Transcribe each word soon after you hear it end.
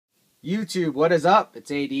YouTube, what is up? It's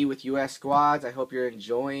AD with US Squads. I hope you're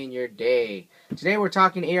enjoying your day. Today we're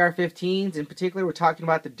talking AR-15s. In particular, we're talking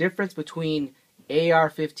about the difference between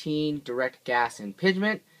AR-15 direct gas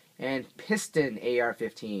impingement and piston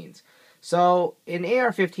AR-15s. So in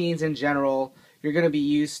AR-15s in general, you're going to be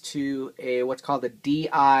used to what's called a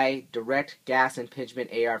DI, direct gas impingement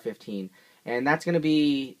AR-15. And that's going to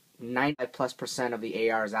be 95+% of the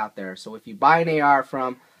ARs out there. So if you buy an AR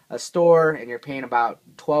from a store and you're paying about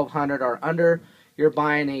 $1,200 or under, you're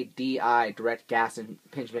buying a DI, direct gas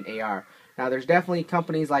impingement AR. Now there's definitely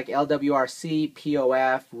companies like LWRC,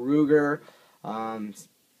 POF, Ruger,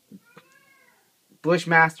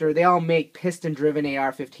 Bushmaster. They all make piston-driven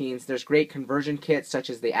AR-15s. There's great conversion kits such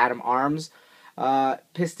as the Atom Arms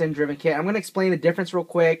piston-driven kit. I'm going to explain the difference real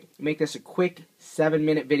quick, make this a quick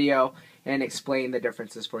 7-minute video, and explain the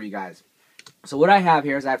differences for you guys. So what I have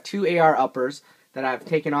here is I have two AR uppers that I've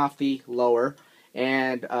taken off the lower,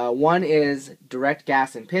 and one is direct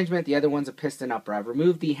gas impingement, the other one's a piston upper. I've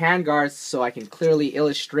removed the handguards so I can clearly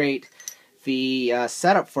illustrate the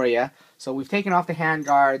setup for you. So we've taken off the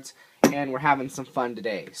handguards and we're having some fun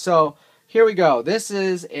today. So here we go. This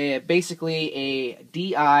is basically a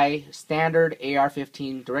DI standard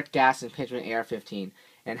AR-15, direct gas impingement AR-15.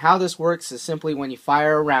 And how this works is simply when you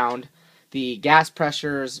fire a round, the gas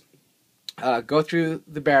pressures go through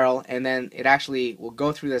the barrel, and then it actually will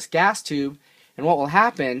go through this gas tube, and what will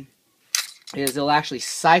happen is it'll actually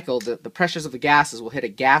cycle. The pressures of the gases will hit a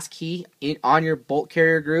gas key on your bolt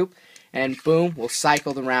carrier group, and boom, will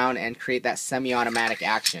cycle the round and create that semi-automatic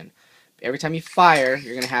action. Every time you fire,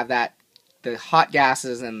 you're going to have the hot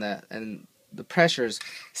gases and the pressures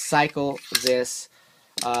cycle this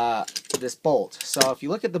this bolt. So if you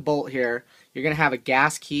look at the bolt here, you're going to have a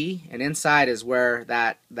gas key, and inside is where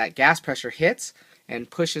that gas pressure hits and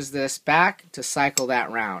pushes this back to cycle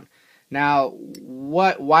that round. Now,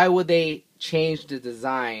 why would they change the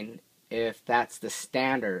design if that's the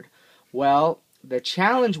standard? Well, the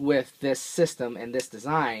challenge with this system and this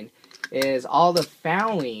design is all the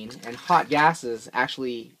fouling and hot gases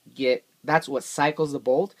actually that's what cycles the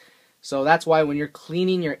bolt. So that's why when you're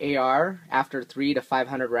cleaning your AR after 300 to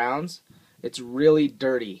 500 rounds, it's really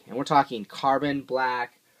dirty. And we're talking carbon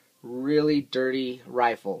black, really dirty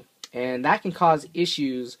rifle. And that can cause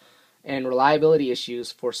issues and reliability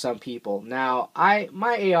issues for some people. Now,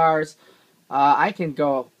 my ARs, I can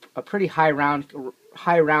go a pretty high round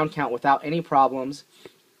count without any problems.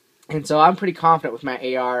 And so I'm pretty confident with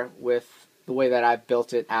my AR with the way that I've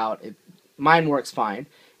built it out. Mine works fine.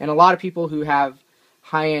 And a lot of people who have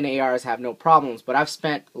high-end ARs have no problems, but I've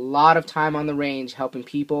spent a lot of time on the range helping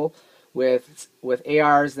people with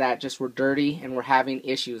ARs that just were dirty and were having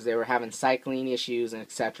issues. They were having cycling issues and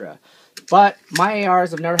etc. But my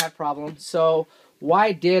ARs have never had problems. So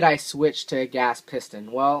why did I switch to a gas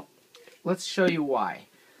piston? Well, let's show you why.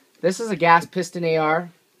 This is a gas piston AR,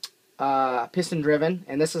 piston driven,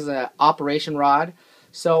 and this is an operation rod.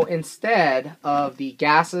 So instead of the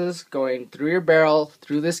gases going through your barrel,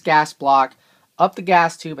 through this gas block, up the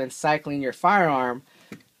gas tube and cycling your firearm,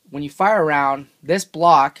 when you fire around, this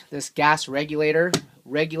block, this gas regulator,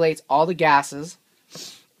 regulates all the gases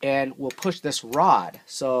and will push this rod.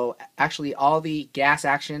 So actually all the gas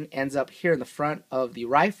action ends up here in the front of the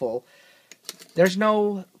rifle. There's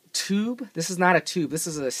no tube. This is not a tube. This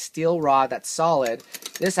is a steel rod that's solid.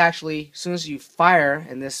 This actually, as soon as you fire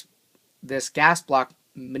and this gas block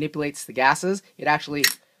manipulates the gases, it actually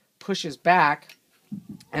pushes back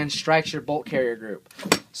and strikes your bolt carrier group.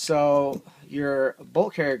 So your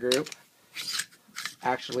bolt carrier group,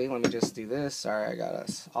 actually, let me just do this. Sorry, I got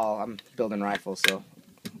us all. I'm building rifles,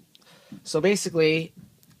 so basically,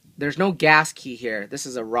 there's no gas key here. This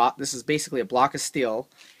is a rod. This is basically a block of steel,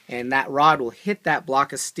 and that rod will hit that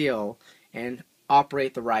block of steel and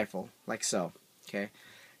operate the rifle like so. Okay.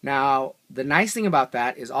 Now, the nice thing about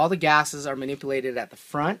that is all the gases are manipulated at the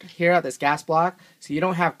front here at this gas block, so you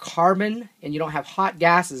don't have carbon and you don't have hot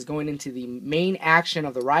gases going into the main action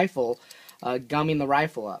of the rifle, gumming the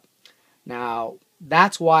rifle up. Now,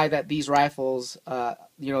 that's why that these rifles,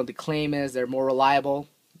 the claim is they're more reliable,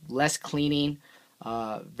 less cleaning,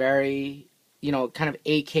 very, kind of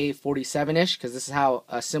AK-47-ish, because this is how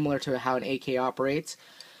similar to how an AK operates.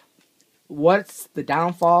 What's the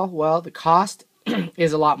downfall? Well, the cost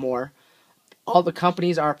is a lot more. All the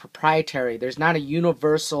companies are proprietary. There's not a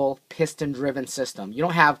universal piston-driven system. You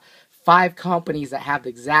don't have 5 companies that have the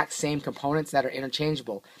exact same components that are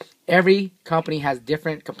interchangeable. Every company has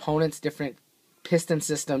different components, different piston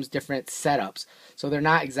systems, different setups. So they're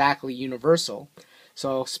not exactly universal.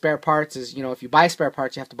 So spare parts is, if you buy spare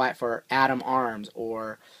parts, you have to buy it for Atom Arms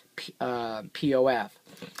or POF.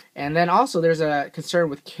 And then also there's a concern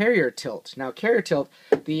with carrier tilt. Now carrier tilt,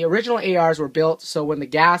 the original ARs were built so when the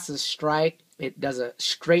gases strike, it does a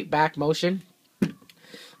straight back motion.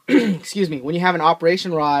 Excuse me. When you have an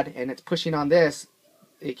operation rod and it's pushing on this,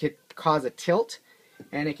 it could cause a tilt,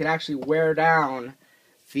 and it could actually wear down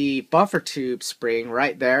the buffer tube spring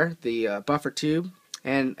right there, the buffer tube.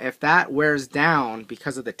 And if that wears down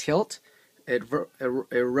because of the tilt, it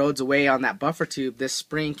erodes away on that buffer tube. This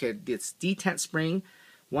spring could get detent spring.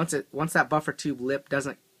 Once that buffer tube lip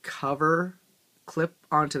doesn't clip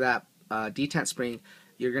onto that detent spring,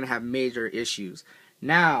 you're gonna have major issues.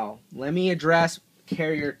 Now let me address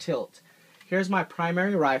carrier tilt. Here's my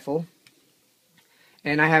primary rifle,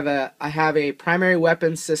 and I have a primary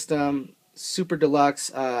weapon system super deluxe,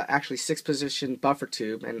 actually 6-position buffer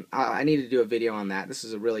tube, and I need to do a video on that. This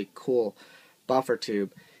is a really cool buffer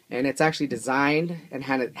tube, and it's actually designed and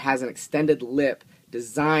has an extended lip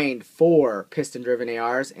designed for piston driven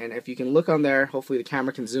ARs. And if you can look on there, hopefully the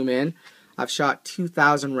camera can zoom in, I've shot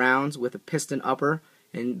 2,000 rounds with a piston upper,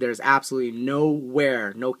 and there's absolutely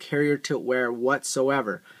no carrier tilt wear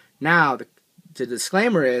whatsoever. Now the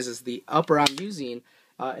disclaimer is the upper I'm using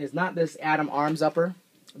is not this Adam Arms upper.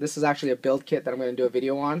 This is actually a build kit that I'm going to do a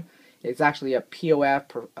video on. It's actually a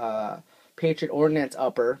POF, Patriot Ordnance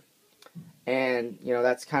upper, and you know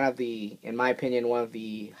that's kind of in my opinion, one of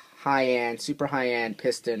the high-end, super high-end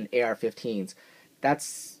piston AR-15s.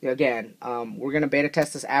 That's again, we're going to beta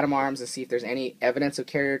test this Adam Arms and see if there's any evidence of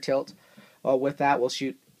carrier tilt. With that, we'll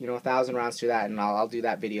shoot 1,000 rounds through that, and I'll do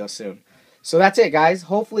that video soon. So that's it, guys.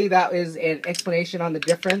 Hopefully that is an explanation on the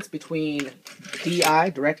difference between DI,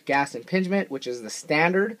 direct gas impingement, which is the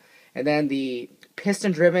standard, and then the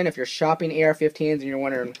piston-driven. If you're shopping AR-15s and you're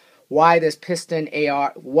wondering why this piston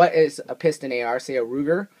AR, what is a piston AR, say a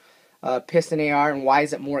Ruger piston AR, and why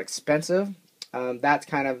is it more expensive, that's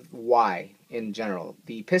kind of why in general.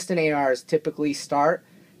 The piston ARs typically start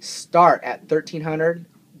at $1,300.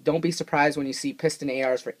 Don't be surprised when you see piston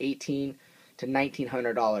ARs for $1,800 to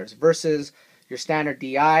 $1,900 versus your standard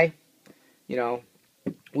DI,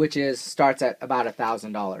 which starts at about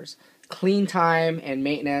 $1,000. Clean time and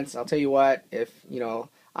maintenance. I'll tell you what, if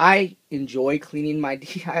I enjoy cleaning my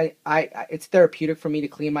DI. It's therapeutic for me to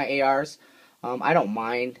clean my ARs. I don't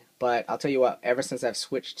mind, but I'll tell you what, ever since I've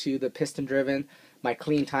switched to the piston driven, my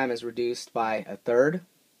clean time is reduced by 1/3,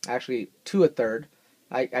 actually to 1/3.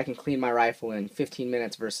 I can clean my rifle in 15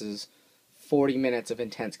 minutes versus 40 minutes of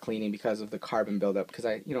intense cleaning because of the carbon buildup. Because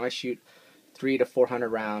I shoot 300 to 400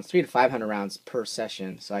 rounds, 300 to 500 rounds per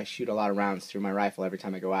session, so I shoot a lot of rounds through my rifle every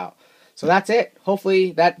time I go out. So that's it.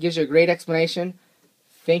 Hopefully that gives you a great explanation.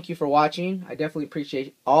 Thank you for watching. I definitely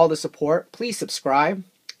appreciate all the support. Please subscribe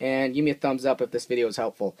and give me a thumbs up if this video is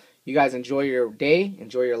helpful. You guys enjoy your day,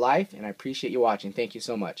 enjoy your life, and I appreciate you watching. Thank you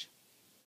so much.